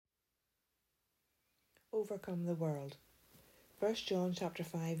Overcome the world. 1 John chapter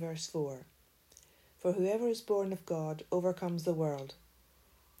 5 verse 4. For whoever is born of God overcomes the world.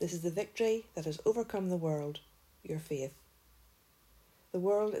 This is the victory that has overcome the world, your faith. The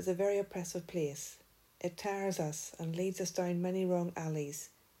world is a very oppressive place. It tires us and leads us down many wrong alleys.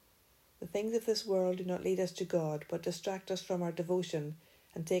 The things of this world do not lead us to God, but distract us from our devotion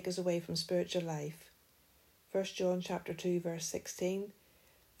and take us away from spiritual life. 1 John chapter 2 verse 16.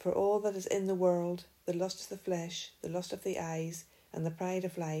 For all that is in the world, the lust of the flesh, the lust of the eyes, and the pride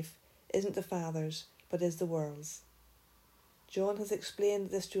of life, isn't the Father's, but is the world's. John has explained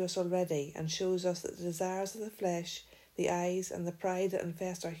this to us already and shows us that the desires of the flesh, the eyes, and the pride that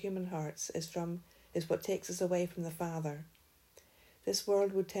infest our human hearts is what takes us away from the Father. This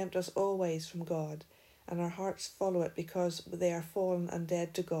world would tempt us always from God, and our hearts follow it because they are fallen and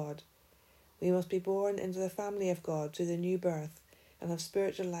dead to God. We must be born into the family of God through the new birth, and have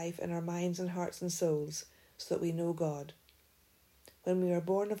spiritual life in our minds and hearts and souls, so that we know God. When we are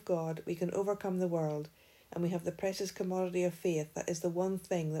born of God, we can overcome the world, and we have the precious commodity of faith that is the one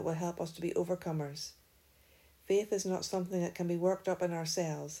thing that will help us to be overcomers. Faith is not something that can be worked up in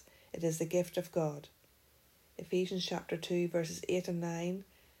ourselves, it is the gift of God. Ephesians chapter 2 verses 8 and 9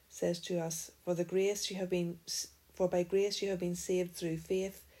 says to us, For by grace you have been saved through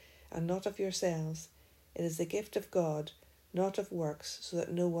faith, and not of yourselves. It is the gift of God, not of works, so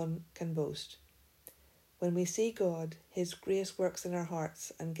that no one can boast. When we see God, His grace works in our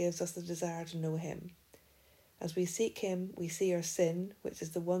hearts and gives us the desire to know Him. As we seek Him, we see our sin, which is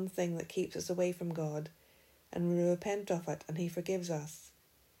the one thing that keeps us away from God, and we repent of it, and He forgives us.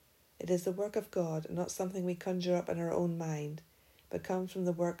 It is the work of God, not something we conjure up in our own mind, but comes from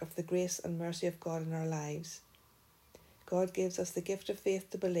the work of the grace and mercy of God in our lives. God gives us the gift of faith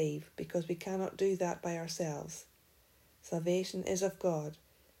to believe, because we cannot do that by ourselves. Salvation is of God,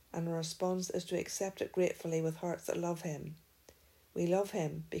 and our response is to accept it gratefully with hearts that love Him. We love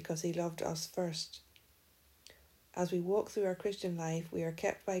Him because He loved us first. As we walk through our Christian life, we are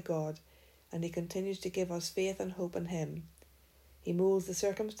kept by God, and He continues to give us faith and hope in Him. He moulds the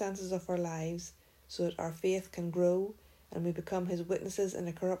circumstances of our lives so that our faith can grow and we become His witnesses in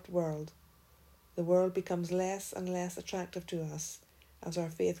a corrupt world. The world becomes less and less attractive to us as our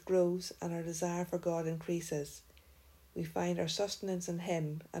faith grows and our desire for God increases. We find our sustenance in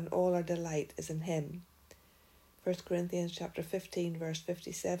Him, and all our delight is in Him. 1 Corinthians chapter 15 verse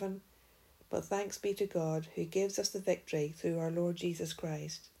 57. But thanks be to God, who gives us the victory through our Lord Jesus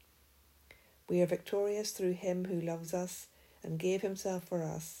Christ. We are victorious through Him who loves us and gave Himself for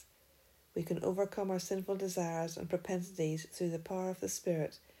us. We can overcome our sinful desires and propensities through the power of the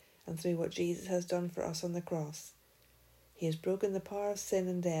Spirit and through what Jesus has done for us on the cross. He has broken the power of sin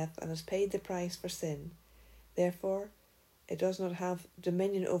and death and has paid the price for sin. Therefore, it does not have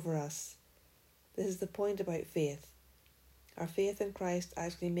dominion over us. This is the point about faith. Our faith in Christ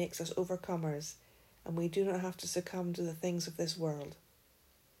actually makes us overcomers, and we do not have to succumb to the things of this world.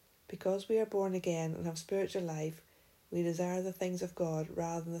 Because we are born again and have spiritual life, we desire the things of God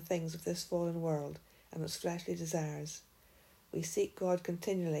rather than the things of this fallen world and its fleshly desires. We seek God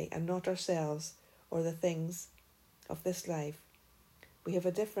continually and not ourselves or the things of this life. We have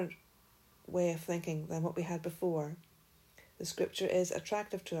a different way of thinking than what we had before. The Scripture is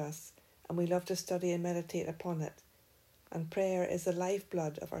attractive to us, and we love to study and meditate upon it. And prayer is the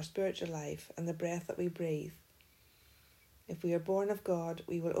lifeblood of our spiritual life and the breath that we breathe. If we are born of God,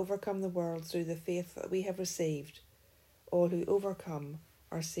 we will overcome the world through the faith that we have received. All who overcome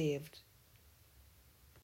are saved.